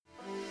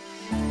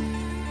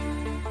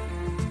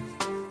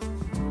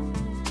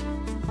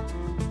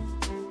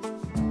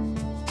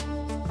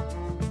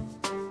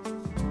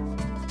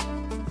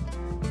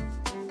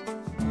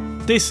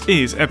This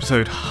is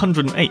episode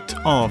 108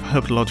 of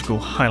Herpetological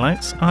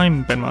Highlights.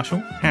 I'm Ben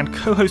Marshall, and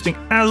co-hosting,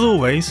 as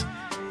always,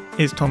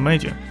 is Tom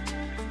Major.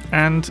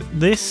 And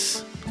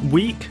this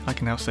week, I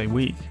can now say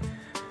week,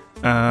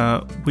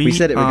 we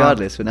said it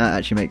regardless, but now it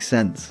actually makes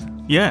sense.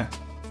 Yeah,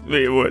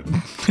 it would.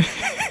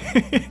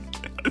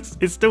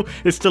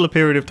 It's still a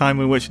period of time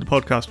in which the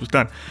podcast was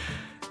done.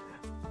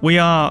 We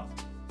are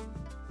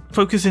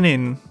focusing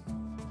in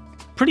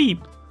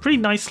pretty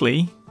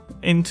nicely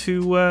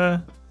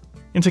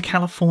into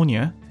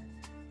California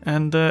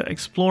and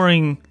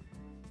exploring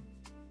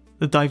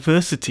the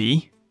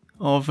diversity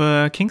of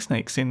king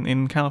snakes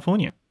in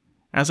California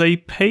as a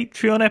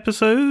Patreon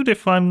episode,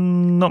 if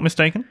I'm not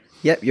mistaken.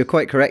 Yep, you're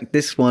quite correct.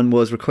 This one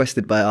was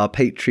requested by our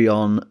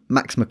Patreon,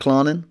 Max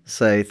McLarnon.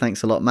 So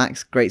thanks a lot,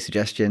 Max. Great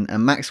suggestion.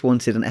 And Max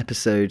wanted an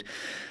episode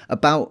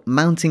about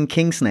mountain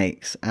king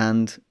snakes.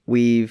 And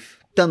we've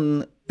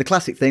done the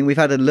classic thing. We've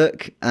had a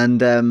look, and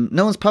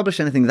no one's published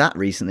anything that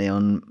recently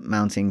on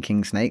mountain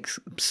king snakes.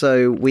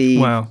 So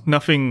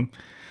nothing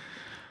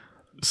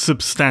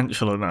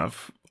substantial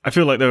enough. I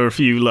feel like there were a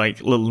few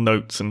like little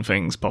notes and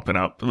things popping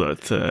up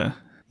that...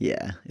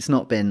 Yeah, it's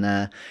not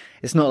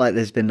like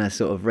there's been a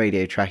sort of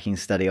radio tracking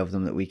study of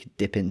them that we could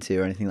dip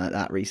into or anything like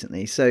that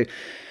recently. So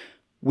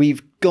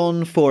we've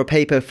gone for a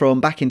paper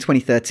from back in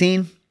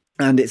 2013,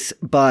 and it's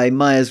by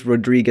Myers,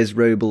 Rodriguez,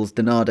 Robles,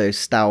 Donato,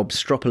 Staub,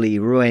 Stropoli,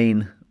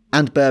 Ruane,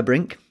 and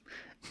Burbrink.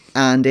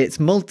 And it's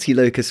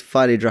multi-locus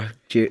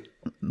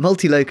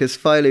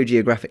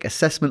phylogeographic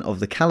assessment of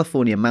the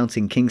California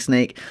mountain king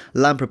snake.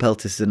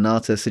 Lampropeltis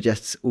zonata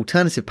suggests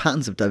alternative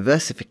patterns of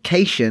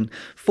diversification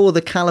for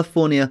the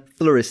California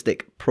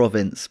floristic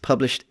province,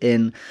 published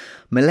in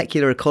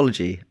Molecular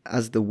Ecology,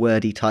 as the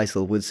wordy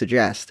title would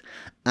suggest.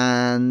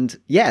 And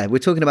yeah, we're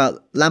talking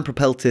about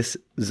Lampropeltis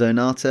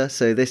zonata.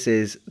 So this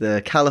is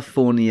the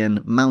Californian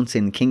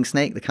mountain king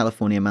snake, the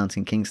California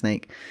mountain king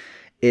snake.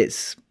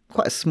 It's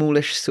quite a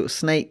smallish sort of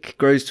snake,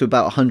 grows to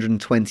about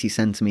 120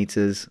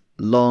 centimeters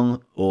long,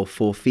 or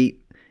 4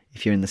 feet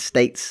if you're in the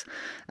States.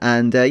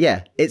 And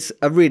yeah, it's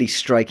a really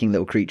striking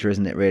little creature,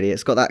 isn't it, really?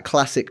 It's got that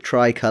classic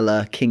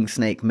tricolour king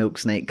snake, milk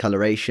snake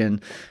coloration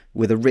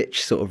with a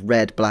rich sort of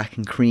red, black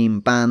and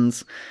cream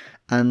bands,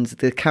 and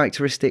the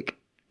characteristic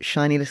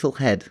shiny little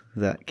head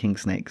that king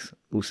snakes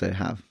also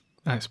have.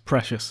 That's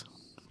precious.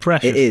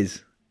 It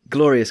is.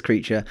 Glorious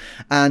creature.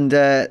 And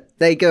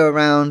they go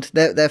around,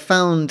 they're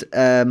found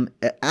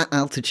at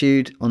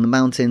altitude on the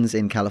mountains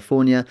in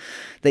California.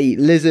 They eat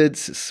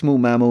lizards, small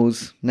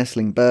mammals,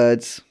 nestling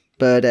birds,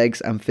 bird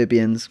eggs,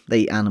 amphibians.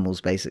 They eat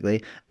animals,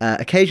 basically.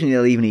 Occasionally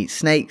they'll even eat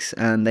snakes,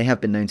 and they have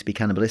been known to be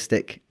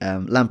cannibalistic.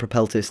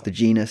 Lampropeltis, the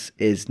genus,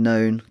 is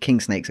known. King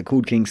snakes are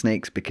called king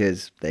snakes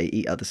because they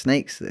eat other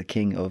snakes. They're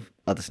king of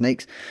other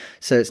snakes.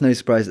 So it's no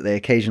surprise that they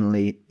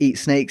occasionally eat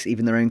snakes,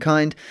 even their own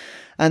kind.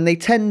 And they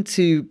tend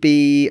to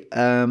be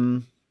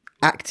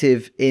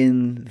active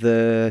in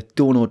the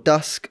dawn or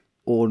dusk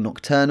or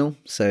nocturnal.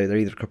 So they're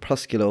either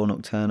crepuscular or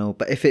nocturnal.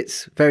 But if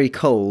it's very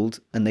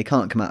cold and they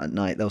can't come out at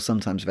night, they'll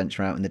sometimes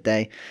venture out in the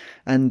day.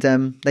 And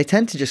they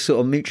tend to just sort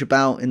of mooch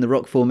about in the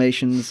rock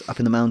formations up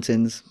in the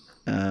mountains.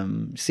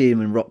 See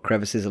them in rock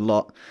crevices a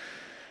lot.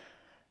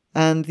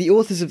 And the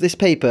authors of this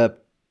paper,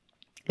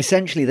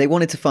 essentially, they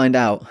wanted to find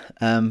out,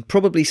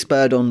 probably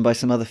spurred on by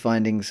some other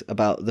findings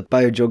about the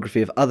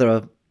biogeography of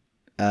other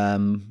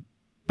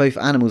both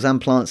animals and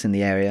plants in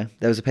the area.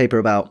 There was a paper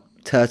about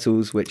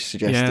turtles which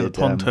suggested... Yeah, the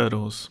pond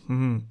turtles.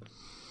 Mm-hmm.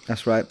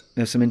 That's right.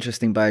 There's some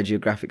interesting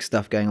biogeographic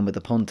stuff going on with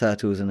the pond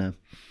turtles, and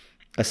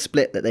a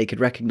split that they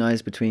could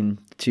recognise between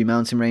the two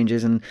mountain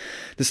ranges. And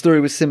the story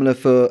was similar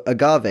for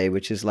agave,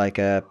 which is like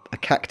a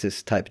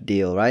cactus type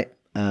deal, right?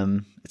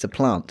 It's a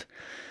plant.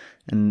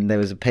 And there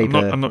was a paper...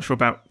 I'm not sure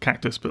about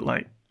cactus, but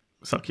like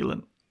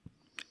succulent.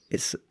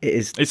 It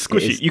is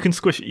squishy. You can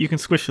squish it. You can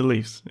squish the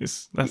leaves.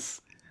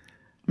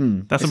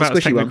 That's about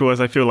as technical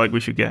as I feel like we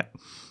should get.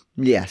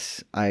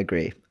 Yes, I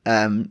agree.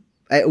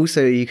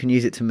 Also, you can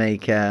use it to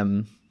make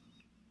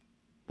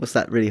what's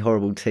that really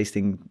horrible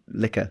tasting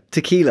liquor?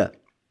 Tequila.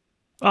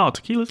 Oh,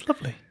 tequila's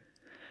lovely.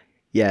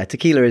 Yeah,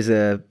 tequila is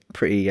a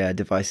pretty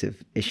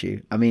divisive issue.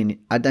 I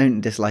mean, I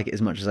don't dislike it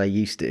as much as I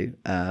used to,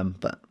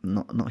 but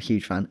not a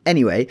huge fan.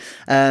 Anyway,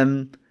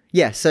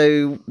 yeah,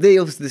 so the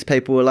authors of this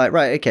paper were like,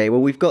 right, okay,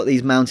 well, we've got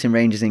these mountain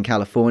ranges in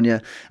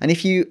California, and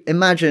if you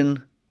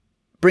imagine...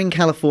 Bring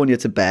California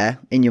to bear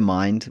in your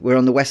mind. We're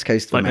on the west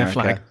coast of America.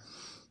 Like their flag.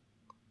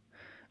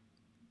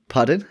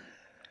 Pardon?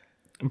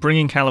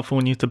 Bringing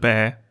California to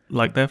bear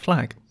like their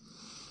flag,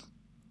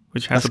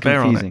 which has a bear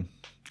on it.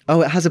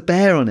 Oh, it has a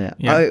bear on it.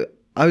 Yeah.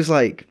 I was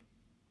like,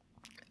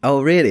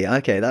 oh, really?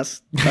 Okay,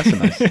 that's a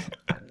nice...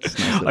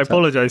 I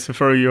apologise for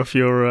throwing you off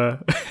your...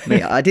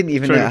 Mate, I didn't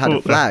even know it had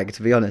a flag,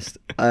 to be honest.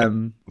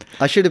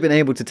 I should have been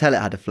able to tell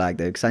it had a flag,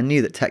 though, because I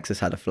knew that Texas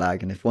had a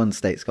flag, and if one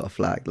state's got a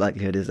flag, the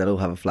likelihood is they'll all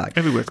have a flag.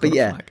 Everywhere's got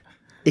a flag.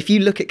 If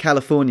you look at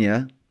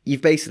California,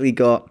 you've basically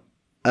got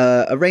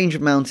a range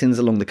of mountains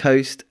along the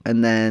coast,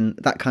 and then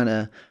that kind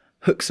of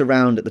hooks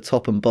around at the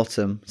top and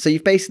bottom. So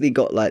you've basically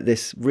got like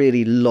this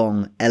really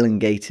long,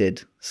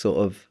 elongated sort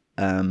of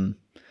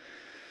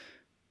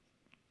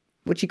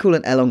what do you call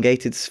an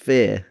elongated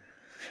sphere?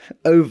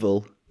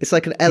 Oval. It's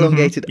like an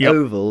elongated Yep.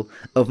 oval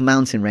of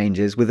mountain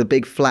ranges with a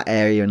big flat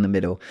area in the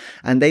middle.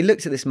 And they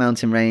looked at this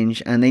mountain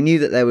range and they knew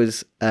that there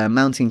was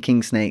mountain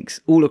king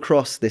snakes all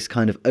across this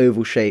kind of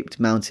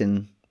oval-shaped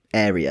mountain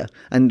area.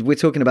 And we're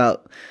talking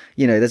about,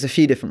 there's a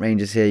few different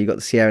ranges here. You've got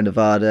the Sierra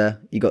Nevada,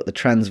 you've got the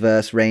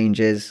Transverse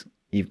Ranges,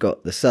 you've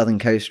got the Southern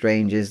Coast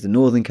Ranges, the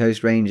Northern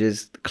Coast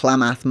Ranges, the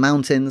Klamath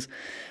Mountains,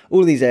 all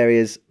of these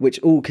areas which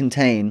all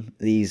contain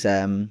these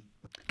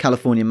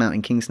California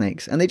mountain king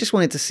snakes. And they just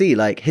wanted to see,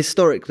 like,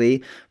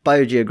 historically,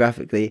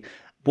 biogeographically,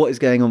 what is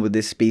going on with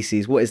this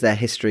species? What is their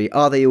history?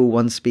 Are they all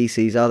one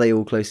species? Are they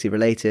all closely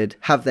related?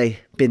 Have they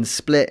been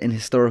split in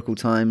historical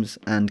times?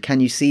 And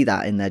can you see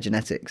that in their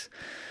genetics?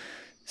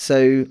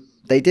 So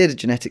they did a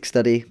genetic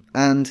study.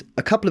 And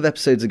a couple of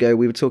episodes ago,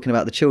 we were talking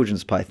about the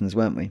children's pythons,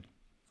 weren't we?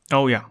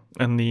 Oh, yeah.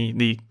 And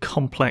the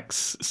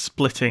complex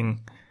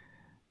splitting.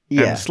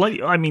 Yeah. And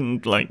slightly,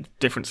 like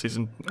differences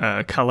in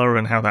colour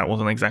and how that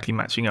wasn't exactly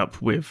matching up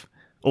with,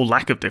 or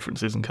lack of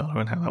differences in colour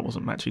and how that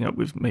wasn't matching up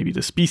with maybe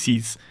the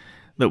species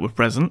that were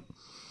present.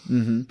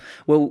 Mm-hmm.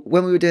 Well,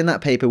 when we were doing that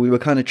paper, we were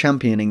kind of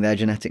championing their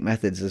genetic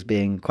methods as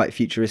being quite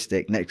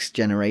futuristic, next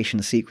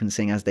generation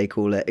sequencing, as they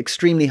call it,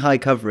 extremely high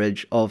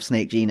coverage of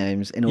snake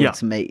genomes in order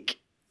to make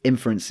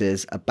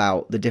inferences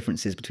about the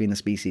differences between the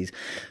species.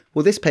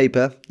 Well, this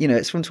paper,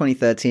 it's from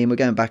 2013. We're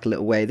going back a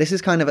little way. This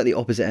is kind of at the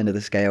opposite end of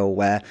the scale,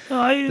 where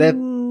they're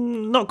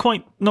not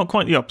quite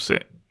the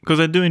opposite, because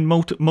they're doing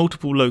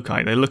multiple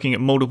loci. They're looking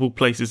at multiple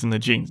places in the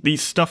genes.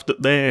 These stuff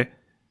that they're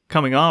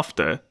coming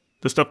after,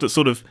 the stuff that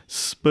sort of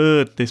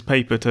spurred this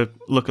paper to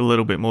look a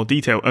little bit more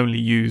detailed, only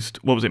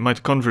used,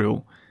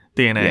 mitochondrial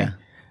DNA,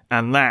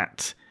 and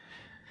that.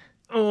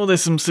 Oh,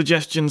 there's some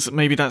suggestions that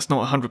maybe that's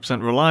not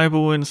 100%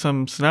 reliable in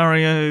some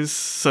scenarios.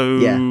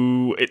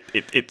 So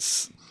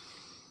it's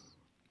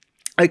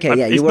okay.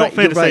 Yeah, it's not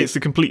fair to right. say it's the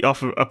complete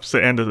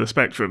opposite end of the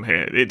spectrum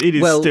here. It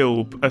is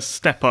still a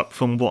step up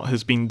from what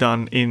has been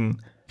done in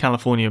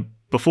California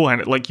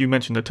beforehand. Like you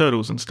mentioned, the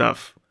turtles and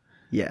stuff.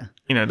 Yeah,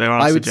 there are.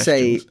 I would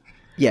suggestions.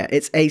 say,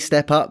 it's a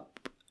step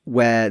up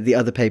where the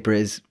other paper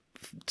is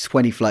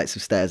 20 flights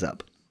of stairs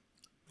up.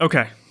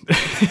 Okay.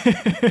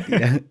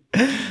 Yeah.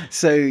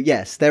 So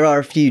yes, there are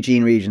a few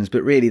gene regions,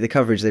 but really the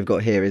coverage they've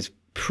got here is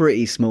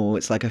pretty small.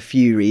 It's like a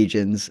few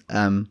regions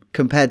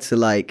compared to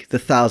like the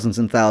thousands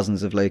and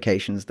thousands of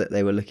locations that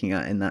they were looking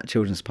at in that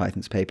children's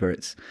pythons paper.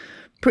 It's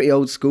pretty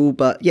old school,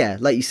 but yeah,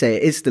 like you say,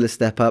 it is still a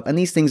step up, and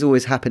these things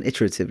always happen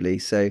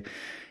iteratively. So,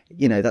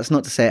 that's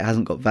not to say it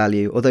hasn't got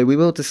value, although we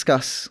will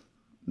discuss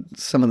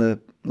some of the,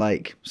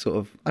 like, sort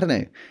of, I don't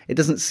know, it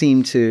doesn't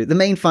seem to, the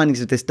main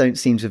findings of this don't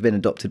seem to have been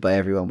adopted by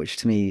everyone, which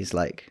to me is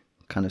like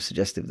kind of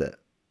suggestive that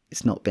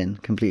it's not been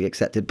completely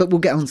accepted. But we'll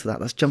get on to that.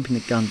 That's jumping the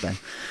gun,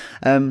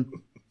 Ben.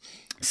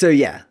 So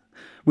yeah,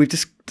 we've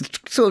just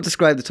sort of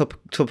described the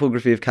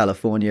topography of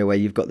California, where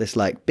you've got this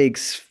like big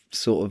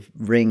sort of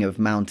ring of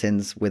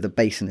mountains with a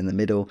basin in the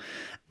middle.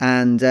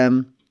 And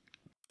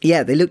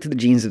they looked at the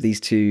genes of these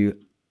two,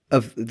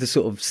 of the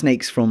sort of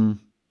snakes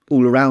from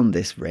all around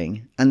this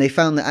ring, and they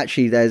found that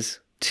actually there's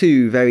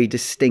two very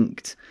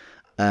distinct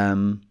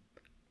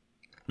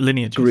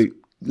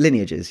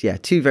lineages,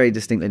 two very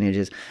distinct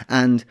lineages,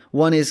 and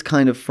one is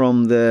kind of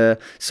from the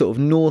sort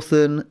of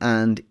northern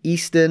and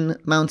eastern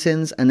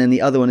mountains, and then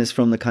the other one is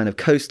from the kind of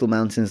coastal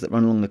mountains that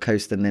run along the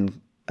coast and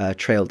then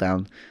trail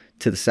down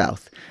to the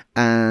south.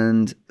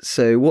 And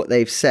so what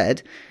they've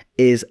said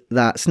is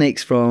that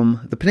snakes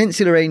from the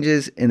Peninsula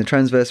Ranges, in the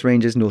Transverse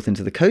Ranges, north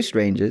into the Coast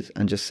Ranges,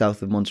 and just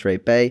south of Monterey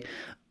Bay,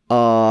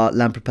 are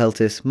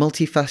Lampropeltis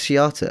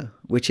multifasciata,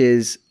 which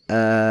is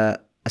a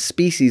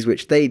species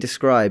which they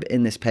describe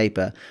in this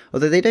paper,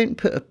 although they don't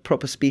put a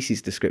proper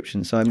species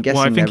description. So I'm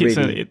guessing I think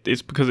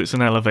it's because it's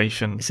an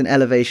elevation. It's an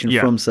elevation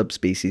from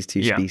subspecies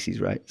to species,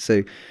 right?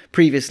 So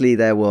previously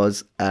there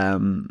was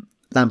Lampropeltis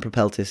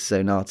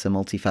zonata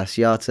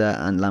multifasciata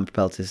and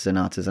Lampropeltis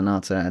zonata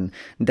zonata, and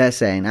they're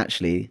saying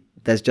actually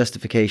there's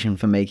justification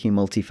for making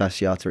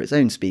multifasciata its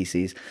own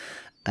species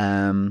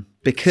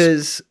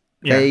because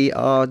they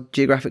are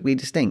geographically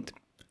distinct.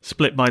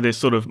 Split by this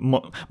sort of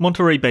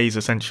Monterey Bay is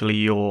essentially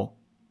your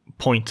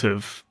point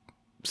of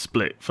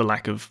split, for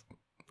lack of,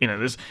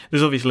 there's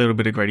obviously a little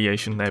bit of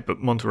gradation there, but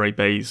Monterey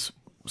Bay's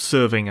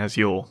serving as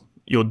your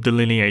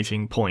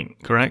delineating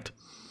point, correct?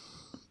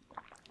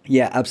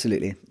 Yeah,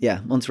 absolutely.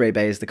 Yeah, Monterey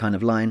Bay is the kind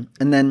of line.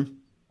 And then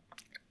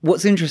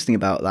what's interesting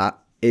about that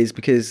is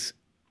because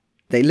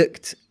they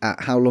looked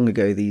at how long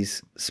ago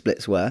these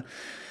splits were,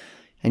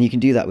 and you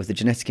can do that with the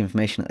genetic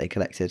information that they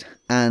collected.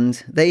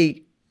 And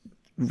they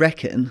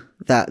reckon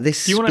that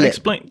this Do you want to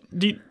explain?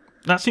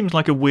 That seems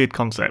like a weird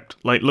concept.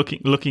 Like looking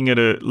at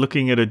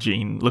a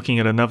gene, looking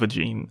at another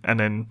gene, and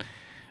then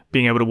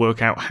being able to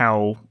work out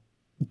how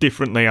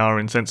different they are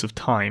in sense of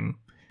time.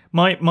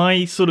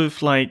 My sort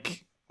of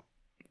like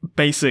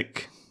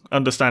basic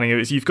understanding of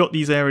it is you've got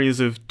these areas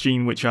of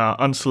gene which are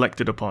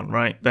unselected upon,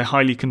 right? They're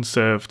highly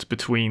conserved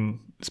between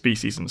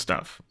species and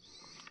stuff.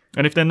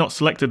 And if they're not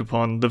selected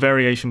upon, the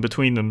variation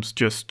between them's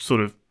just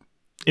sort of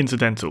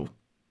incidental.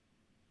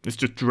 It's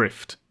just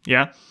drift.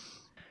 Yeah.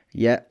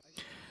 Yeah.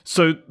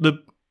 So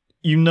the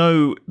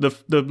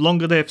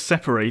longer they've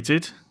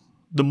separated,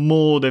 the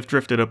more they've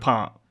drifted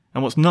apart.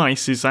 And what's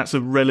nice is that's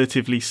a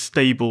relatively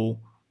stable,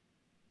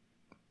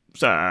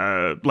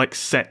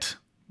 set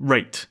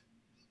rate.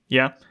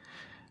 Yeah.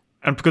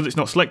 And because it's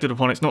not selected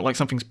upon, it's not like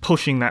something's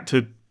pushing that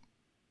to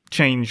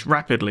change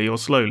rapidly or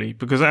slowly.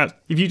 Because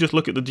if you just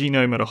look at the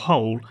genome as a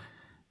whole,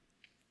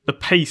 the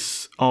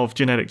pace of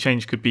genetic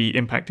change could be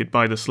impacted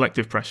by the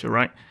selective pressure,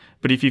 right?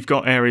 But if you've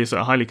got areas that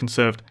are highly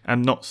conserved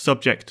and not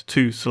subject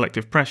to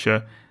selective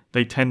pressure,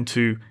 they tend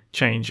to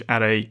change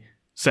at a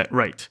set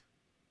rate.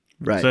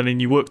 Right. So then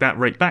you work that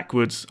rate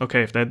backwards.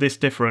 Okay, if they're this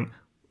different,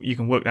 you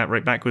can work that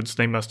rate backwards.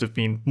 They must have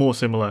been more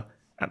similar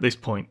at this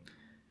point,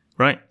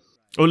 right?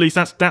 Or at least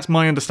that's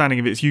my understanding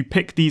of it. Is you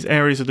pick these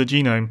areas of the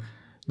genome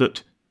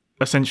that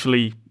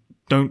essentially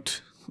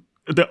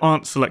that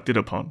aren't selected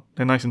upon.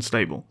 They're nice and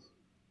stable.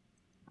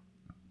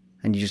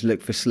 And you just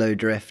look for slow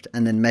drift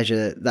and then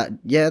measure that.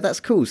 Yeah, that's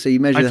cool. So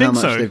you measure how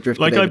much they've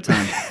drifted over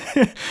time.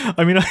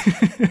 I mean,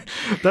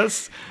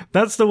 that's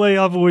the way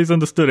I've always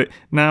understood it.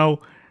 Now,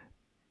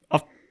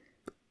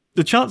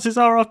 the chances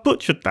are I've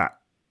butchered that.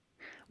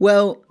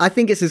 Well, I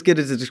think it's as good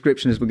as a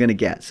description as we're going to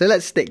get. So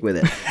let's stick with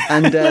it.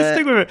 And let's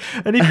stick with it.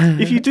 And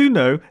if you do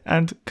know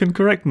and can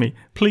correct me,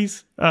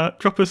 please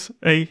drop us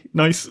a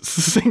nice,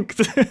 succinct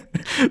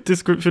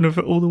description of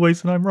all the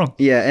ways that I'm wrong.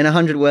 Yeah, in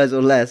 100 words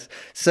or less.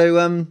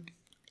 So,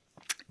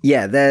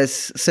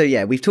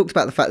 we've talked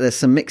about the fact there's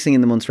some mixing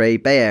in the Monterey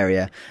Bay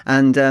Area.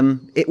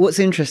 And what's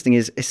interesting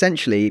is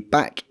essentially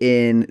back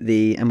in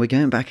and we're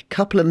going back a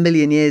couple of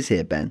million years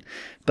here, Ben,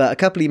 but a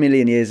couple of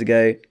million years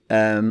ago,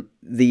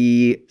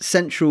 the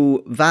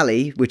Central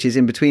Valley, which is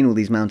in between all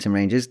these mountain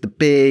ranges, the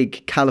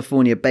big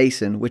California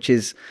basin, which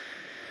is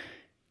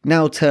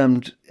now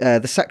termed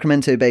the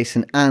Sacramento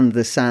Basin and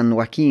the San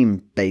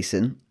Joaquin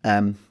Basin.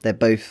 They're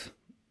both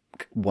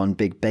one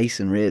big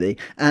basin, really.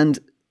 And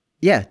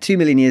 2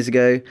 million years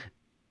ago,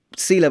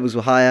 sea levels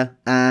were higher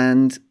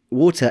and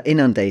water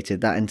inundated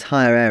that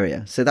entire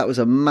area. So that was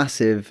a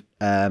massive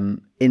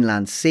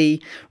inland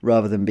sea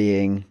rather than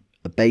being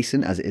a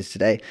basin as it is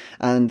today.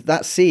 And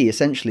that sea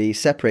essentially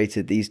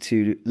separated these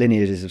two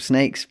lineages of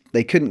snakes.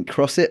 They couldn't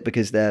cross it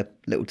because they're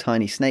little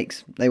tiny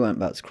snakes. They weren't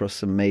about to cross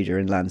some major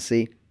inland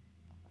sea.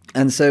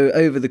 And so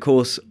over the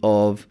course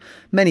of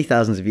many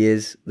thousands of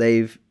years,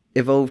 they've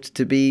evolved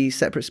to be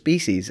separate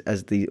species,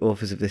 as the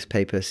authors of this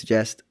paper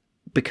suggest,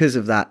 because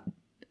of that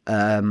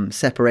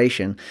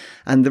separation.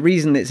 And the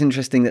reason it's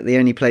interesting that the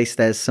only place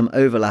there's some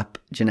overlap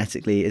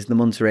genetically is the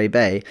Monterey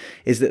Bay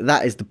is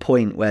that is the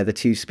point where the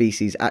two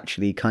species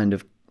actually kind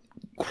of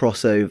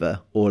cross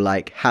over or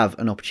have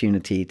an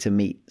opportunity to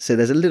meet. So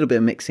there's a little bit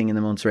of mixing in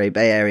the Monterey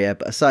Bay area,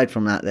 but aside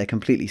from that, they're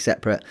completely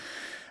separate.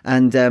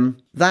 And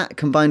that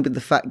combined with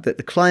the fact that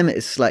the climate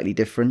is slightly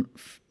different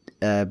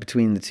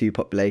between the two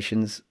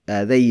populations,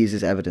 they use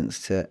as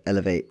evidence to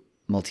elevate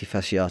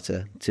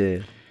multifasciata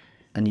to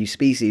a new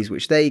species,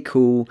 which they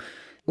call,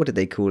 what did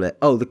they call it?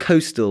 Oh, the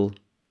coastal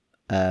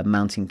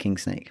mountain king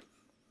snake.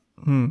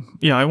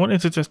 Yeah, I wanted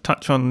to just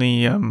touch on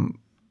the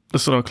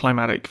sort of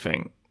climatic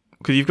thing,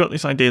 because you've got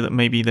this idea that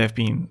maybe they've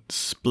been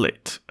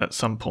split at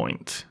some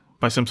point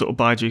by some sort of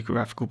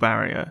biogeographical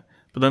barrier,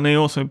 but then they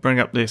also bring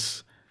up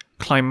this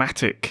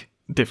climatic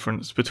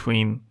difference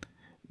between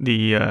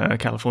the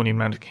Californian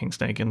mountain king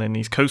snake and then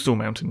these coastal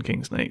mountain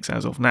king snakes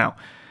as of now.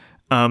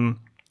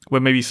 We're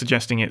maybe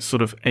suggesting it's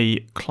sort of a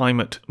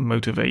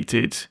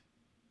climate-motivated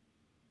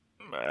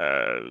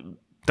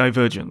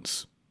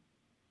divergence.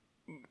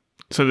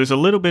 So there's a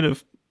little bit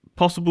of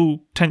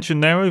possible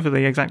tension there over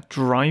the exact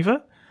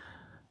driver.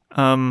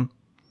 They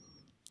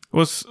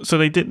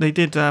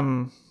did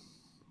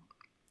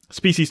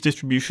species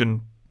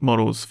distribution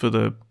models for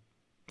the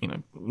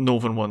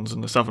northern ones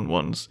and the southern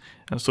ones,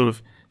 and sort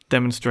of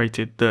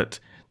demonstrated that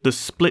the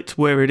split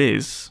where it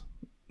is,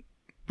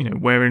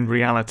 where in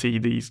reality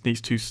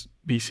these two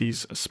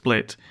species are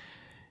split,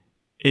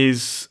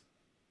 is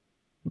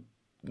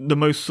the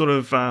most sort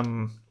of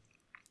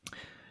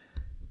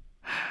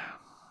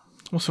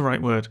what's the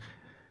right word?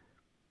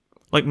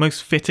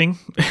 Most fitting,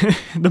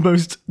 the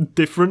most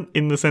different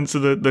in the sense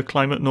of the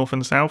climate north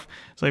and south.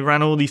 So they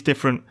ran all these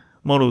different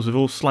models with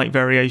all slight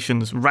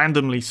variations,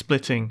 randomly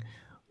splitting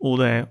all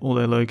their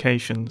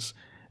locations,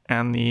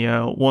 and the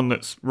one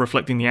that's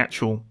reflecting the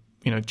actual,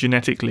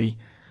 genetically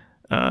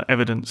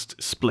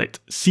evidenced split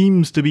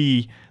seems to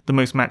be the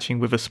most matching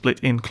with a split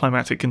in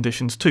climatic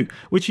conditions too,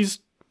 which is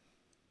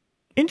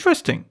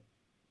interesting.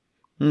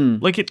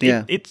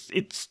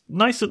 It's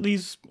nice that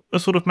these are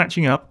sort of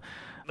matching up.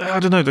 I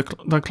don't know,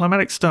 the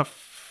climatic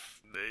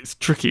stuff is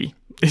tricky.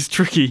 It's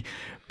tricky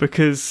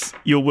because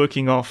you're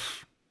working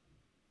off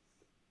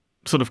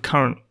sort of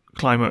current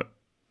climate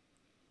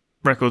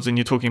records, and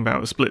you're talking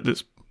about a split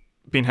that's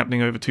been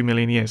happening over 2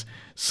 million years.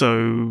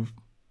 So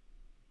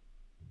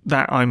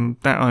that I'm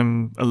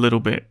a little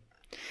bit.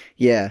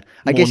 Yeah,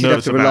 I guess you'd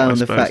have to rely on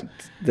the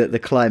fact that the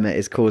climate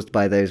is caused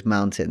by those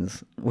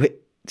mountains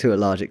to a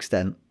large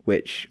extent,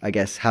 which I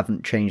guess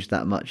haven't changed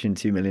that much in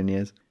 2 million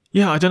years.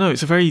 Yeah, I don't know.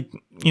 It's a very,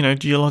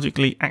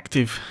 geologically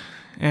active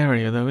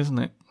area, though, isn't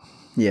it?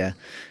 Yeah,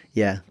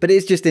 yeah. But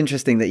it's just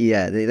interesting that,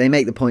 they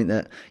make the point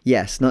that,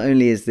 yes, not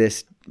only is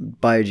this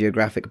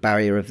biogeographic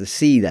barrier of the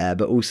sea there,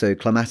 but also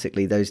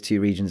climatically, those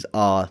two regions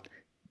are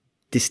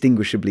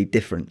distinguishably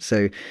different.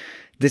 So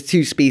the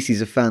two species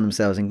have found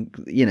themselves in,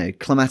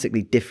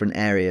 climatically different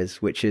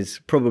areas, which has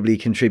probably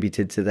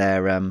contributed to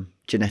their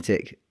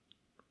genetic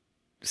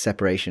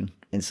separation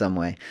in some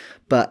way.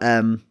 But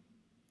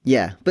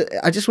but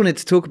I just wanted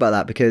to talk about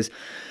that because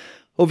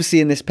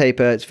obviously in this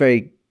paper it's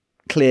very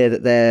clear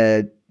that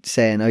they're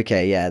saying,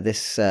 okay, yeah,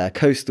 this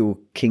coastal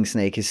king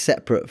snake is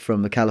separate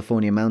from the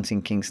California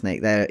mountain king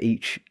snake. They're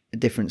each a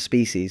different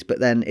species, but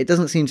then it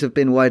doesn't seem to have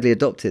been widely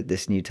adopted,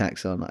 this new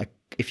taxon.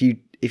 If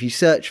you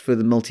search for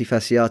the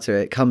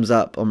Multifasciata, it comes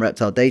up on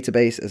Reptile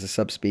Database as a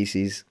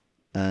subspecies,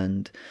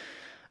 and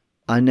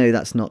I know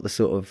that's not the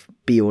sort of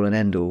be all and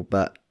end all,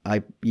 but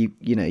I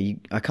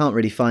can't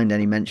really find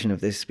any mention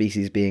of this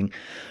species being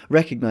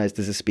recognized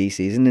as a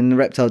species. And in the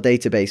Reptile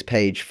Database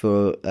page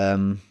for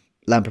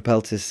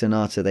Lampropeltis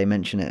sonata, they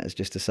mention it as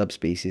just a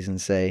subspecies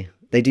and say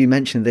they do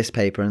mention this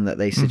paper and that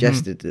they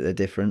suggested that they're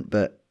different,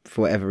 but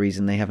for whatever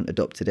reason they haven't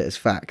adopted it as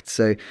fact.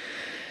 So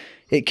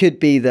it could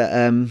be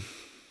that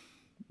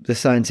the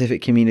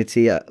scientific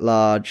community at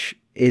large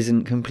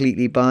isn't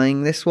completely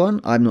buying this one.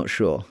 I'm not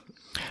sure.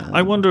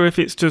 I wonder if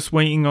it's just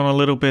waiting on a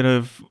little bit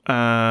of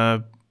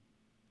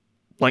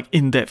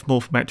in-depth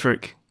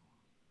morphometric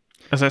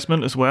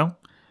assessment as well.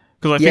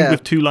 Because I think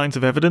with 2 lines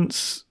of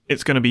evidence,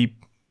 it's going to be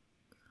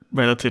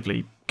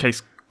relatively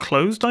case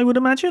closed, I would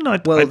imagine. I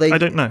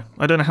don't know.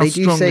 I don't know how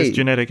strong this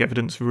genetic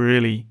evidence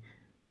really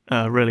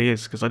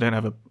is, because I don't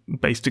have a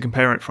base to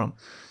compare it from.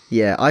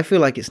 Yeah, I feel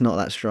like it's not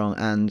that strong.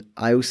 And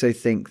I also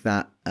think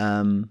that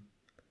the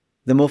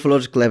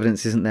morphological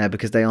evidence isn't there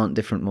because they aren't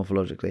different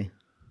morphologically.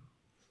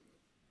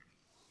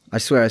 I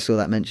swear I saw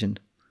that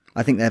mentioned.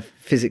 I think they're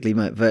physically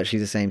virtually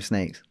the same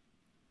snakes.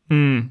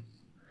 Which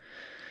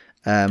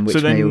so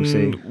then, may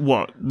also...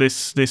 what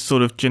this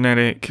sort of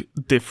genetic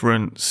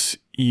difference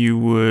you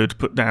would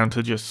put down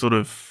to just sort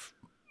of,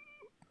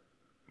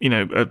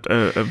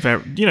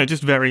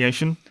 just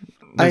variation.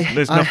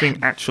 There's nothing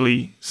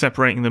actually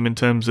separating them in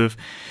terms of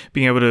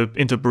being able to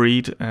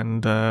interbreed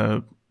and.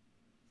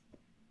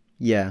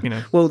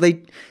 Well, the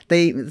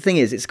thing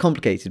is, it's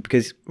complicated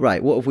because,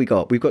 right, what have we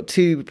got? We've got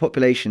 2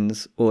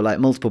 populations or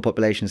multiple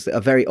populations that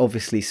are very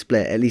obviously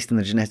split, at least in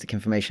the genetic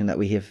information that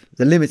we have,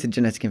 the limited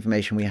genetic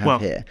information we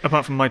have here.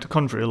 Apart from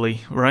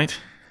mitochondrially, right?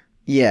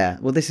 Yeah,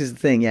 well, this is the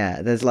thing,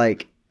 There's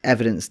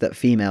evidence that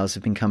females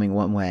have been coming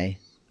one way,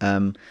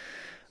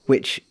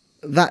 which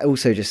that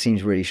also just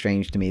seems really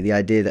strange to me. The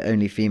idea that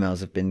only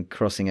females have been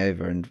crossing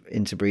over and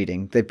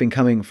interbreeding. They've been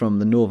coming from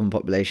the northern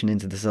population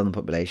into the southern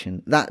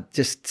population.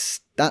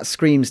 That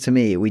screams to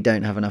me we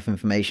don't have enough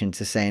information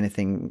to say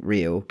anything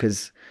real,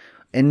 because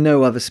in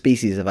no other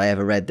species have I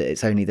ever read that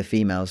it's only the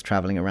females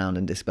traveling around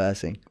and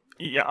dispersing.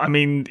 Yeah, I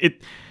mean,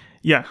 it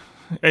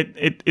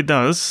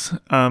does.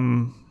 I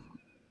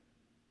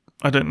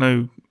don't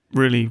know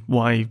really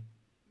why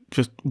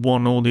just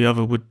one or the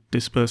other would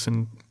disperse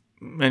in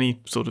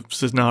any sort of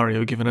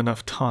scenario given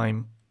enough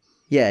time.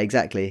 Yeah,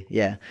 exactly.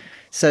 Yeah.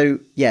 So,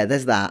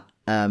 there's that.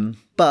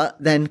 But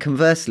then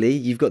conversely,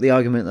 you've got the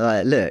argument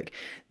that, look,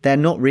 they're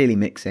not really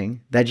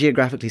mixing. They're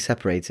geographically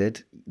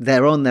separated.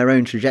 They're on their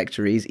own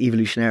trajectories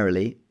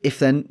evolutionarily. If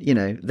then,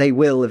 they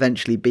will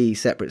eventually be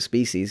separate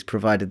species,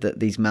 provided that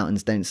these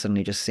mountains don't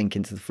suddenly just sink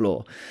into the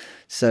floor.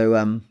 So,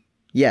 I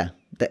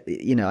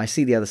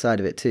see the other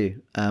side of it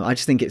too. I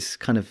just think it's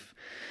kind of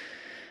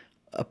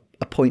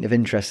a point of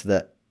interest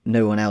that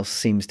no one else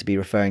seems to be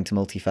referring to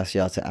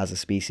Multifasciata as a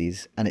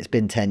species, and it's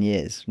been 10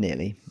 years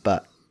nearly,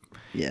 but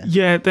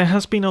yeah, there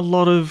has been a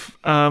lot of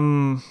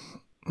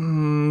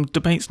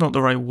debate's not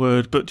the right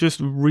word, but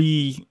just I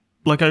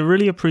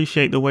really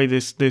appreciate the way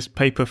this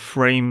paper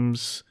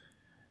frames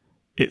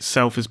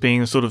itself as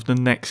being a sort of the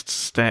next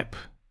step,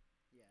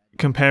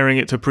 comparing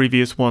it to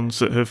previous ones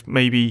that have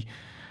maybe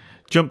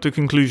jumped to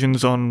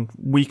conclusions on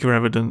weaker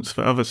evidence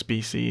for other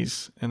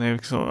species, and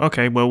they're sort of,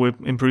 okay, well, we're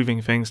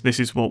improving things.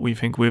 This is what we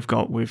think we've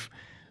got with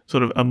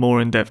sort of a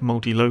more in-depth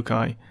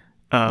multi-loci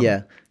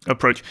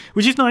approach,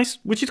 which is nice,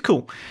 which is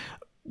cool.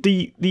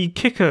 The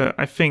kicker,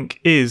 I think,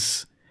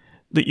 is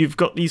that you've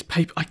got these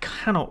papers. I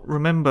cannot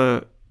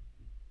remember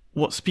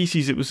what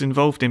species it was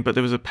involved in, but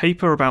there was a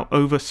paper about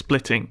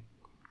oversplitting,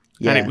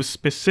 and it was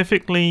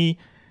specifically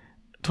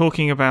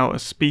talking about a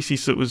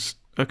species that was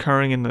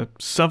occurring in the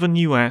southern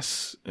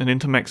US and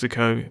into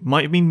Mexico.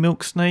 Might have been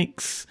milk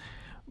snakes,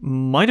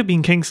 might have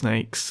been king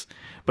snakes,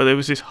 but there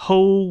was this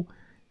whole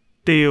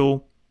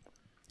deal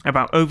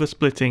about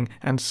oversplitting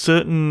and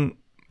certain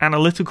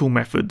analytical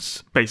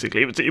methods,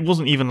 basically. It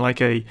wasn't even like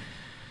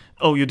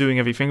you're doing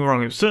everything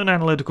wrong. It was certain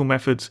analytical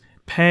methods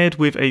paired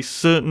with a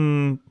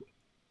certain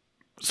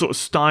sort of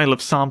style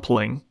of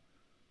sampling,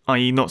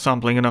 i.e. not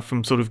sampling enough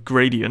from sort of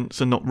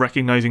gradients and not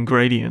recognizing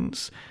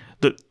gradients,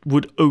 that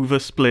would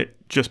oversplit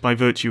just by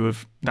virtue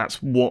of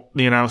that's what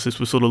the analysis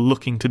was sort of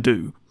looking to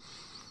do.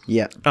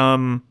 Yeah.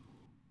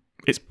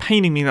 it's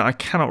paining me that I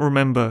cannot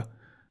remember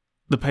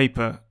the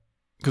paper,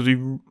 because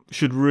we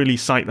should really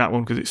cite that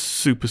one because it's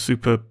super,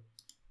 super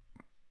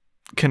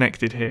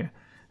connected here.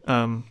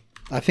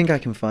 I think I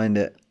can find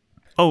it.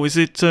 Oh, is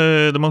it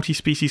the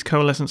multi-species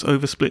coalescence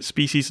oversplit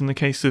species in the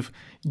case of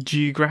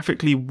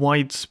geographically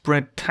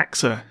widespread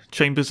taxa,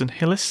 Chambers and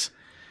Hillis?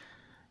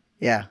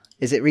 Yeah.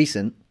 Is it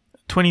recent?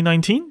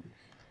 2019?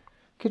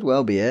 Could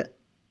well be it.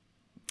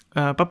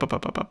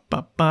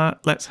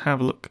 Let's have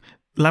a look.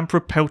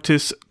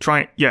 Lampropeltis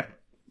yeah,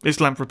 it's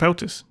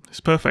Lampropeltis. It's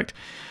perfect.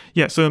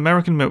 Yeah, so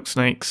American milk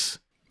snakes,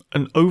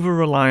 an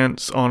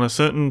over-reliance on a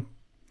certain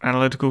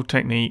analytical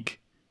technique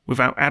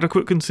without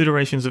adequate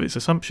considerations of its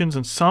assumptions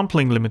and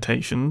sampling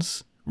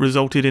limitations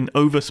resulted in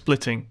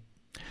oversplitting.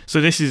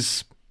 So this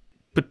is...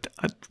 But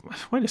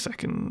wait a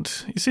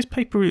second. Is this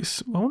paper... I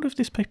wonder if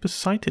this paper's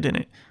cited in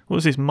it. What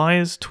was this?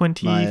 Myers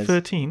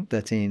 2013? Myers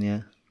 13,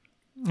 yeah.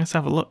 Let's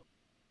have a look.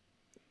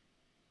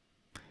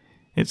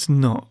 It's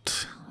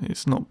not.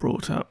 It's not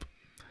brought up.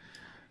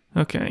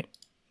 Okay.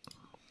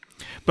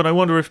 But I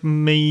wonder if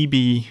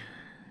maybe...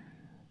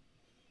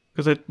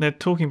 Because they're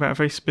talking about a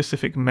very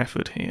specific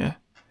method here.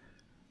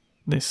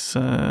 This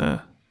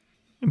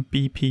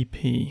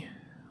BPP.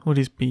 What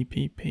is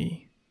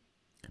BPP?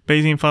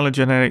 Bayesian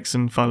phylogenetics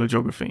and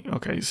phylogeography.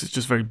 Okay, this is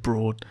just a very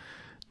broad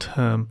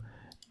term.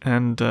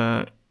 And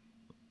I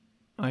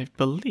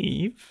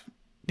believe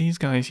these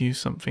guys use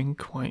something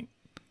quite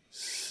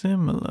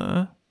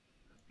similar.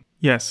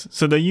 Yes,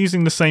 so they're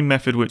using the same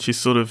method, which is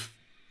sort of,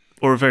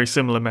 or a very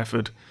similar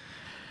method,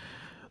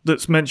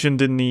 that's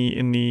mentioned in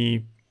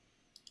the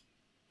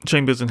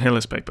Chambers and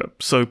Hillis paper.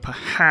 So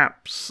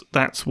perhaps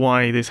that's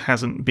why this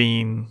hasn't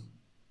been,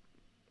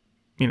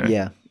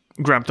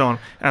 grabbed on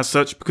as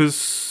such,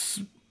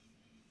 because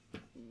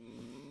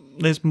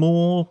there's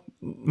more.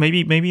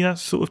 Maybe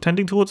that's sort of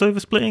tending towards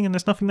oversplitting, and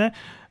there's nothing there.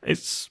 I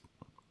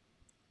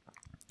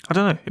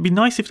don't know. It'd be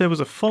nice if there was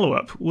a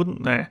follow-up,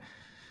 wouldn't there?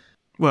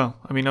 Well,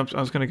 I mean, I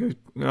was going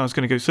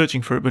to go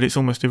searching for it, but it's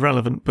almost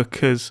irrelevant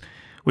because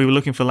we were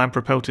looking for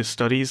Lampropeltis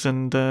studies,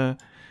 and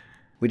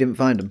we didn't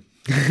find them.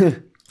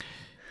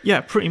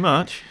 Yeah, pretty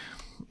much.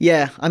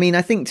 Yeah, I mean,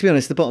 I think, to be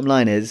honest, the bottom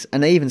line is,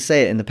 and they even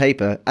say it in the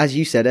paper, as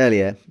you said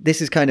earlier,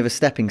 this is kind of a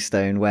stepping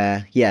stone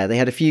where, yeah, they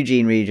had a few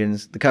gene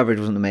regions, the coverage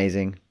wasn't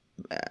amazing,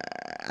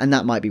 and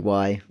that might be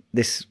why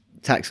this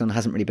taxon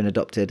hasn't really been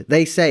adopted.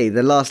 They say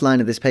the last line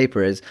of this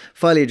paper is,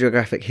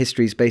 phylogeographic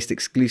histories based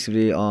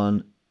exclusively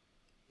on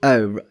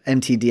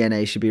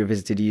mtDNA should be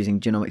revisited using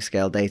genomic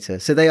scale data.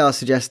 So they are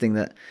suggesting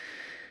that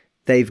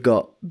they've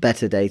got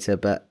better data,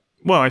 but...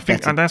 Well, I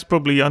think, and that's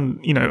probably,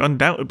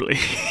 undoubtedly,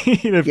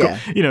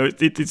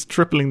 it's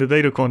tripling the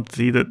data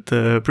quantity that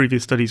the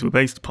previous studies were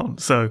based upon.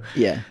 So,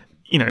 yeah,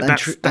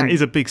 that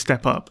is a big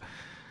step up.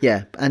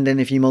 Yeah, and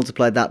then if you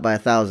multiplied that by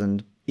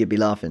 1,000, you'd be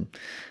laughing.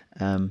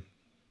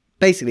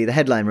 Basically, the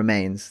headline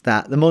remains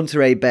that the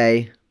Monterey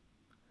Bay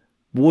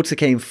water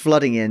came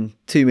flooding in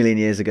 2 million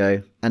years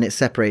ago, and it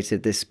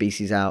separated this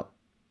species out.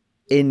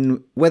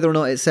 In whether or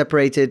not it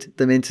separated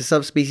them into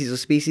subspecies or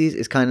species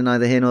is kind of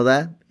neither here nor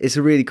there. It's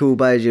a really cool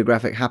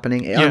biogeographic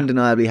happening. It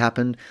undeniably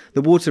happened.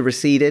 The water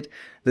receded.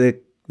 The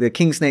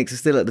king snakes are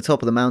still at the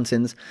top of the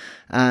mountains,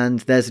 and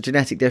there's a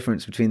genetic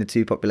difference between the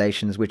two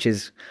populations, which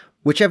is,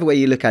 whichever way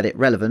you look at it,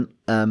 relevant.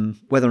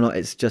 Whether or not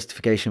it's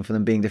justification for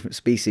them being different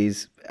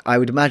species, I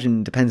would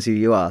imagine depends who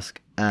you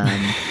ask.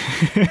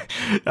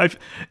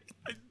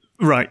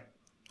 Right.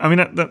 I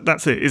mean,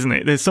 that's it, isn't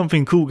it? There's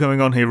something cool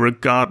going on here,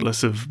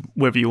 regardless of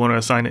whether you want to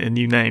assign it a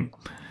new name.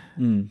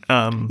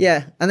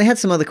 Yeah, and they had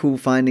some other cool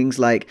findings,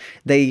 like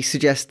they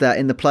suggest that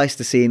in the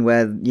Pleistocene,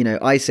 where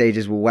ice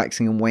ages were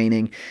waxing and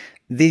waning,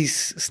 these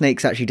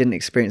snakes actually didn't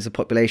experience a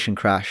population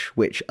crash,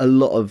 which a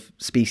lot of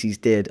species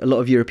did. A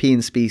lot of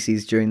European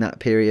species during that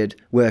period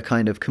were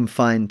kind of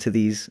confined to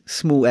these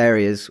small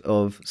areas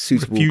of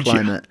suitable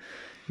climate.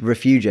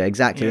 Refugia,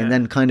 exactly, and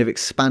then kind of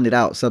expanded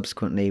out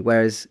subsequently,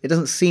 whereas it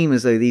doesn't seem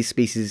as though these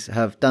species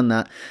have done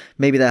that.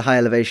 Maybe their high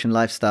elevation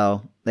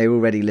lifestyle, they were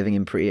already living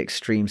in pretty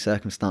extreme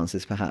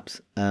circumstances,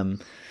 perhaps. Or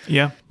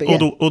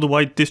the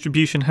wide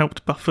distribution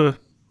helped buffer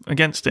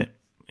against it.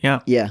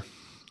 Yeah,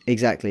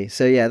 exactly.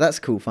 So yeah, that's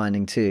a cool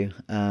finding too.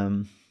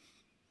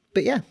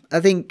 But yeah,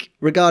 I think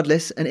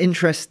regardless, an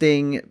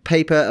interesting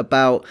paper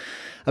about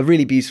a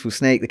really beautiful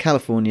snake, the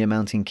California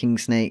mountain king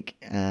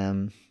snake,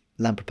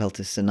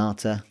 Lampropeltis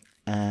sonata.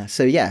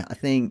 So yeah, I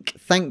think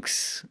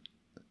thanks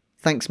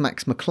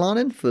Max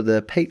McLarnin for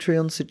the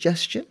Patreon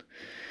suggestion.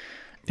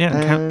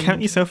 Yeah,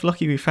 count yourself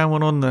lucky we found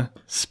one on the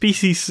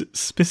species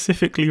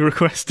specifically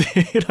requested.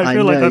 I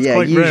feel like that's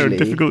quite rare and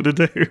difficult to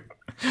do.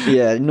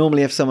 Yeah,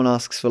 normally if someone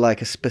asks for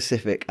like a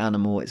specific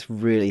animal, it's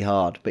really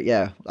hard. But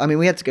yeah, I mean,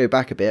 we had to go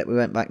back a bit. We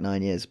went back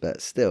 9 years,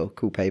 but still,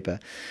 cool paper.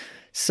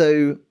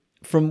 So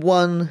from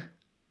one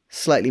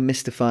slightly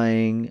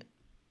mystifying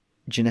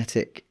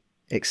genetic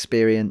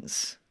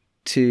experience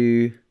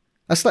to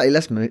a slightly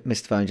less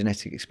mystifying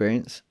genetic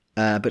experience,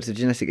 but it's a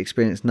genetic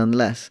experience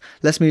nonetheless.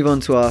 Let's move on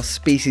to our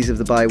species of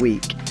the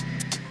bi-week.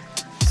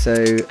 So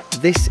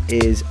this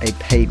is a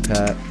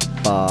paper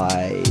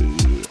by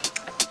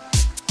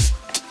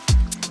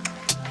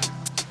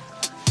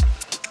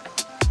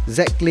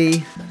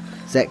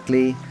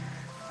Zekli,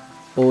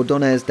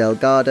 Ordonez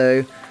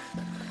Delgado,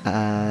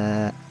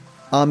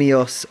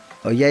 Armios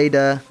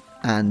Ojeda,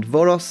 and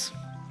Voros.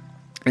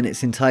 And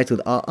it's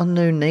entitled Our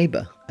Unknown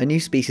Neighbour, a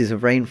new species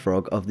of rain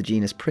frog of the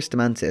genus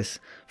Pristamantis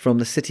from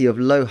the city of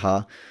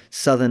Loja,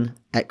 southern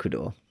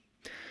Ecuador.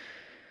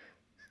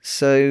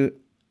 So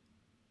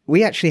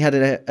we actually had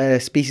a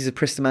species of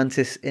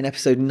Pristamantis in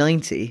episode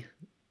 90,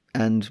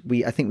 and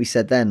I think we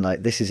said then,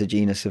 like, this is a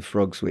genus of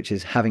frogs which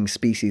is having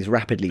species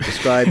rapidly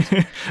described.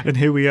 And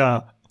here we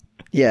are.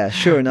 Yeah,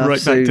 sure enough.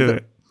 Right back to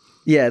it.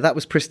 Yeah, that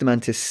was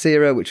Pristamantis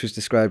cera, which was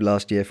described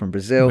last year from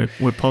Brazil.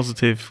 We're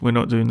positive we're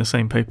not doing the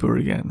same paper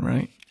again,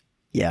 right?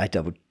 Yeah, I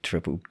double,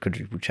 triple,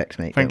 quadruple checked,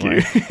 mate. Thank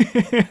you.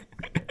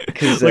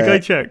 I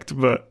checked,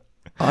 but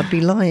I'd be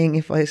lying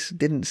if I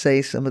didn't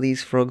say some of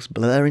these frogs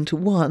blur into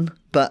one.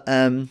 But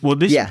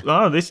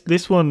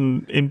this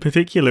one in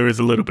particular is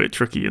a little bit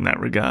tricky in that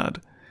regard.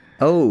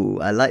 Oh,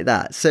 I like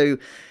that. So,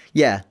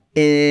 yeah,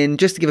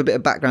 just to give a bit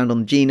of background on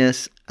the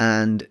genus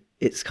and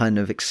its kind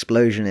of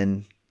explosion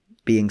in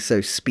being so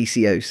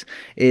speciose,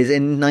 is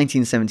in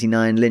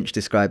 1979, Lynch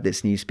described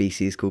this new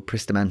species called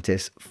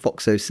Pristamantis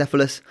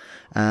foxocephalus.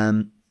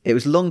 It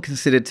was long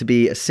considered to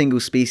be a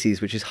single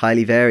species which is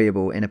highly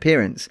variable in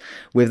appearance,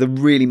 with a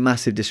really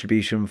massive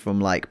distribution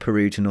from like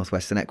Peru to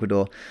northwestern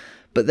Ecuador.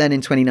 But then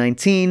in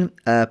 2019,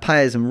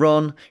 Paez and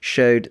Ron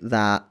showed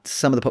that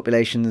some of the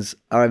populations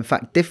are in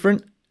fact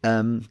different.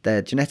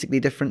 They're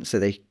genetically different, so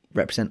they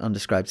represent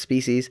undescribed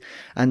species.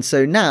 And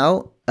so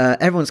now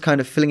everyone's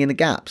kind of filling in the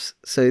gaps.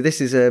 So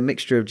this is a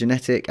mixture of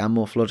genetic and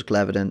morphological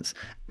evidence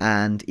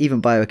and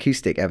even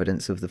bioacoustic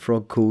evidence of the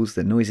frog calls,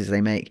 the noises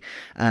they make.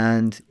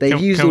 And they've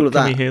used all of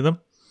that. Can we hear them?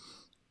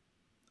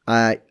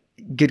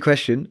 Good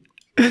question.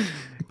 No.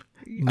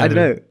 I don't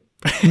know.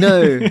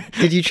 No.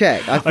 Did you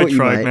check? I thought I tried, you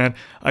might. man.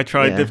 I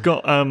tried. Yeah. They've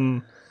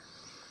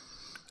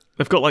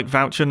got like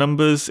voucher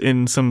numbers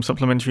in some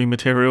supplementary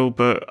material,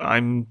 but I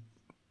don't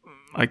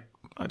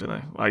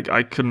know.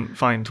 I couldn't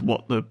find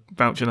what the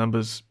voucher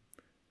numbers,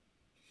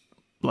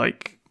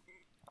 like,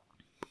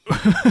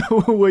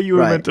 where you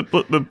were meant to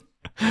put them.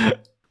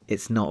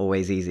 It's not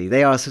always easy.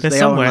 They are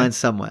somewhere. online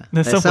somewhere.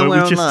 They're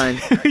somewhere we online.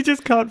 We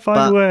just can't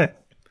find where.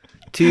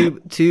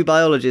 Two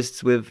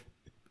biologists with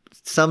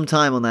some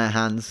time on their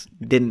hands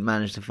didn't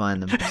manage to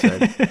find them.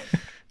 So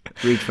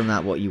read from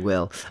that what you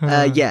will.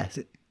 Yeah.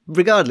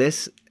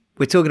 Regardless,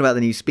 we're talking about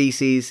the new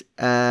species.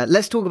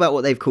 Let's talk about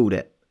what they've called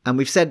it. And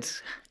we've said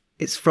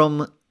it's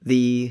from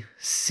the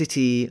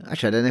city.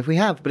 Actually, I don't know if we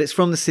have, but it's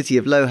from the city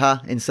of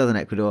Loja in southern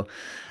Ecuador.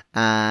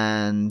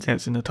 And yeah,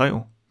 it's in the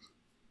title.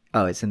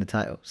 Oh, it's in the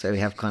title. So we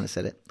have kind of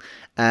said it.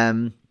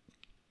 And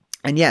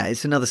yeah,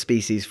 it's another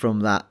species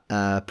from that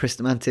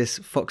Pristamantis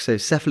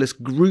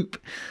foxocephalus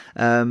group.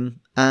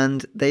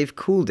 And they've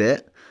called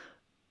it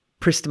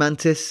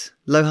Pristamantis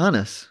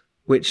lojanus,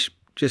 which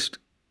just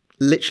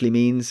literally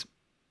means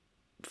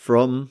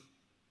from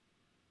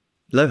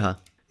Loja.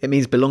 It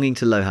means belonging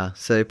to Loja.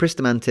 So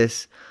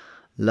Pristamantis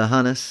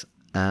lojanus,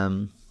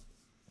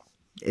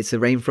 it's a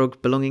rain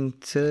frog belonging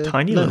to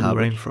tiny Loja, little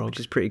rain frog, which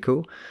is pretty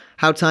cool.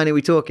 How tiny are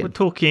we talking? We're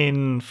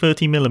talking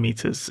 30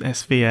 millimeters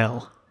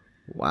SVL.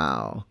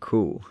 Wow,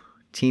 cool.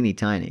 Teeny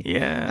tiny.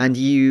 Yeah. And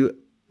you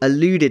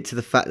alluded to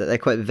the fact that they're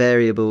quite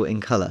variable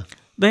in colour.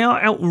 They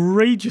are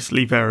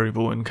outrageously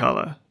variable in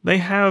colour. They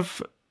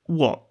have,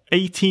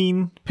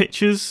 18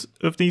 pictures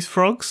of these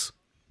frogs?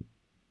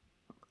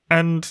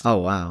 And oh,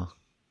 wow.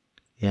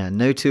 Yeah,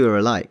 no two are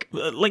alike.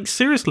 Like,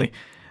 seriously.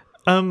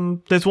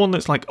 There's one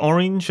that's like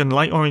orange and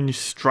light orange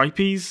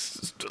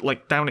stripies,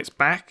 like down its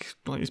back,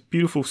 like this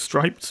beautiful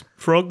striped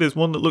frog. There's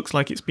one that looks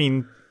like it's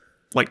been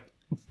like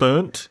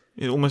burnt.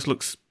 It almost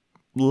looks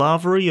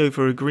lava-y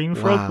over a green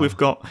frog. Wow.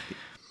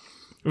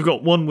 We've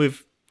got one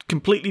with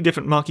completely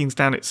different markings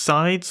down its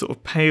sides, sort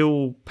of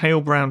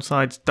pale brown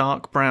sides,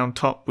 dark brown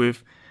top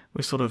with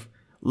sort of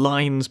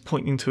lines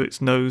pointing to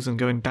its nose and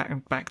going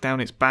back down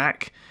its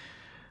back.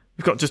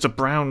 We've got just a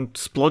brown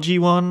splodgy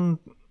one.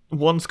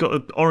 One's got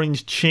an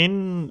orange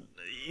chin.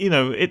 You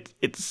know,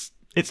 it's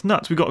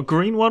nuts. We've got a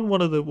green one.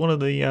 One of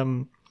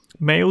the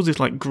males is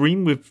like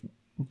green with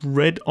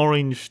red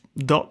orange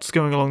dots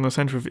going along the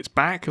center of its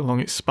back, along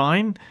its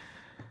spine.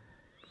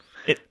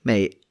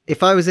 Mate,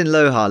 if I was in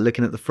Loja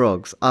looking at the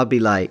frogs, I'd be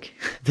like,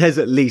 there's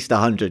at least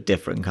 100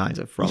 different kinds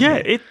of frogs. Yeah,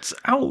 it's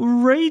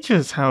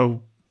outrageous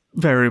how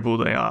variable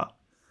they are.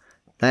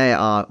 They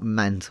are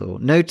mental.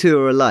 No two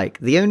are alike.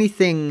 The only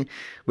thing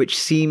which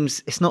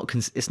seems it's not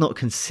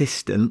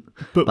consistent,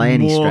 but by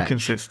any more stretch,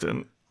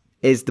 consistent,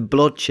 is the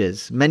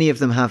blotches. Many of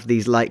them have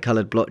these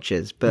light-coloured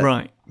blotches, but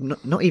right.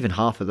 Not even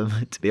half of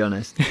them, to be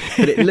honest.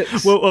 But it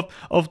looks well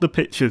of the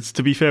pictures.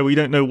 To be fair, we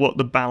don't know what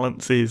the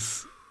balance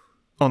is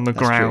on the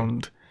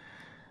ground.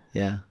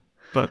 True. Yeah.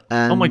 But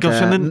oh my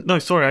gosh! And then no,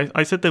 sorry,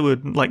 I said there were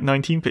like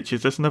 19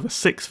 pictures. There's another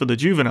 6 for the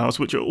juveniles,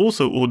 which are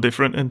also all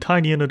different and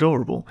tiny and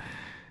adorable.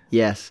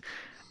 Yes.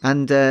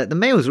 And the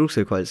males are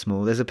also quite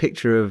small. There's a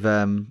picture of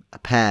a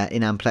pair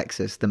in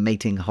amplexus, the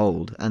mating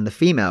hold, and the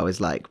female is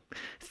like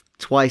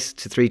 2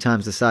 to 3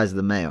 times the size of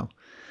the male.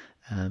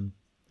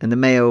 And the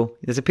male,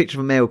 there's a picture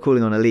of a male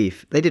crawling on a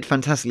leaf. They did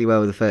fantastically well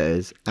with the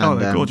photos. And,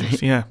 they're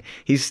gorgeous, yeah.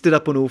 He stood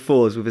up on all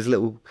fours with his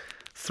little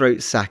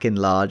throat sac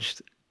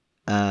enlarged.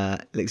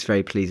 Looks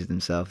very pleased with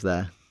himself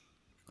there.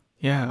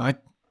 Yeah,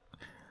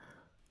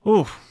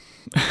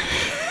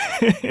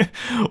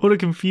 what a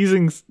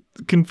confusing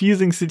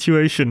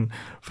situation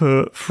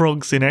for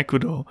frogs in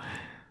Ecuador.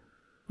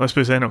 I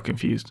suppose they're not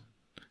confused,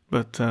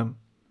 but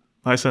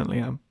I certainly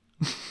am.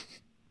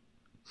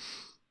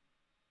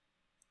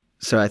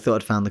 So I thought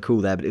I'd found the call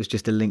there, but it was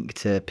just a link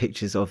to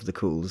pictures of the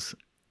calls.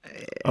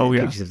 Oh,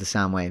 yeah. Pictures of the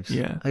sound waves.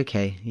 Yeah.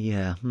 Okay,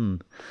 yeah.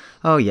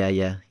 Oh,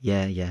 yeah.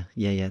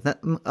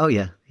 That. Oh,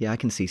 yeah. Yeah, I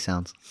can see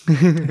sounds.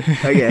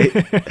 Okay.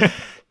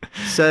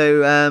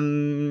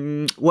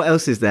 So, what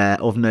else is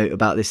there of note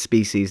about this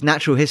species?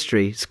 Natural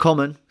history. It's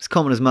common. It's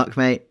common as muck,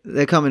 mate.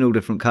 They come in all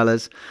different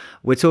colours.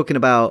 We're talking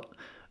about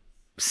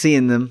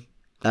seeing them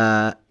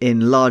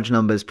in large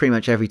numbers pretty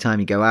much every time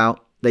you go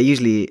out. They're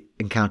usually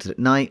encountered at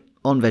night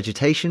on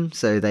vegetation,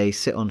 so they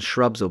sit on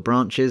shrubs or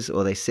branches,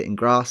 or they sit in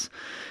grass.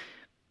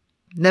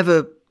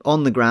 Never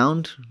on the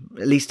ground,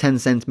 at least 10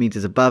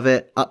 centimetres above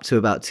it, up to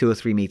about 2 or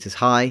 3 metres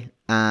high,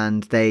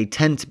 and they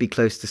tend to be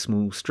close to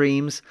small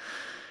streams.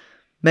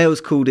 Males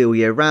called all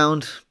year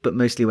round, but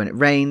mostly when it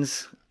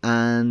rains.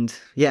 And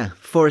yeah,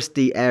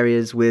 foresty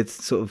areas with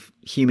sort of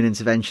human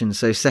intervention,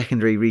 so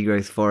secondary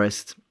regrowth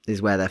forest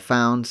is where they're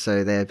found,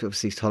 so they're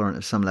obviously tolerant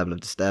of some level of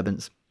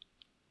disturbance.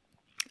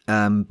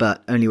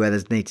 But only where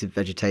there's native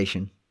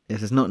vegetation.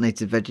 If there's not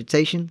native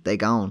vegetation, they're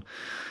gone.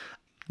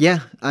 Yeah,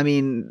 I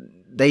mean,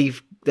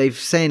 they've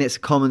saying it's a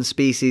common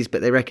species,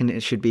 but they reckon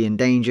it should be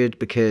endangered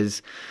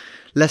because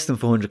less than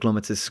 400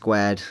 kilometers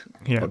squared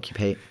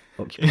occupied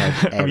area.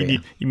 I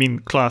mean, you mean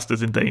classed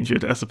as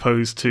endangered as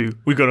opposed to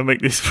we've got to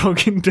make this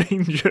frog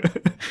endangered.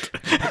 Did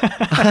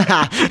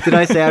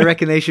I say I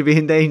reckon they should be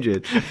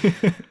endangered?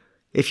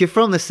 If you're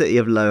from the city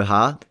of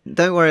Loja,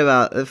 don't worry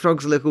about the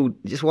frogs. Look,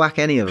 just whack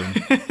any of them.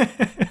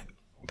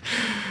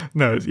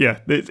 No,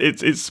 yeah,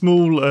 it's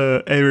small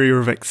area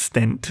of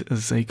extent,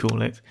 as they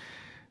call it,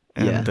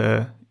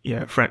 and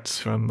threats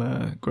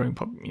from growing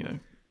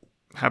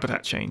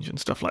habitat change and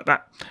stuff like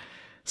that.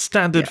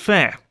 Standard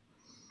fare.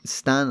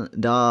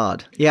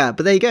 Standard. Yeah,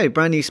 but there you go.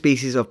 Brand new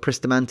species of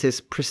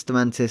Pristomantis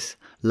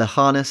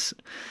lejanus,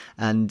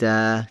 and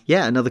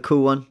another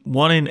cool one.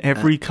 One in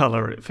every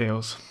colour, it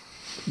feels.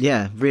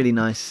 Yeah, really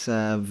nice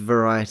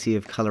variety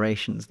of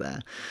colorations there.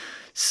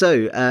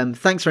 So,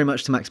 thanks very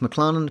much to Max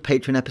McClarnon,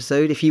 Patreon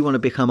episode. If you want to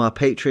become our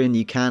Patreon,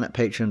 you can at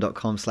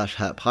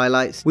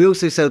patreon.com/herphighlights. We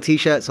also sell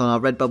t-shirts on our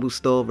Redbubble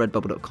store,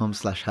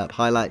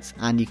 redbubble.com/herphighlights,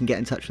 and you can get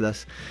in touch with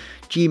us.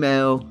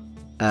 Gmail,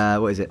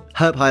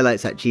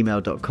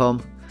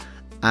 herphighlights@gmail.com,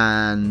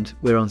 and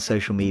we're on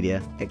social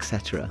media,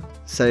 etc.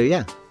 So,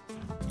 yeah.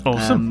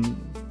 Awesome.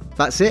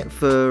 That's it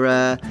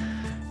for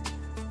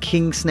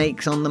king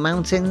snakes on the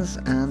mountains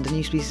and a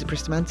new species of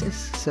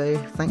Pristomantis. So,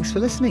 thanks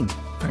for listening.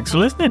 Thanks for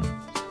listening.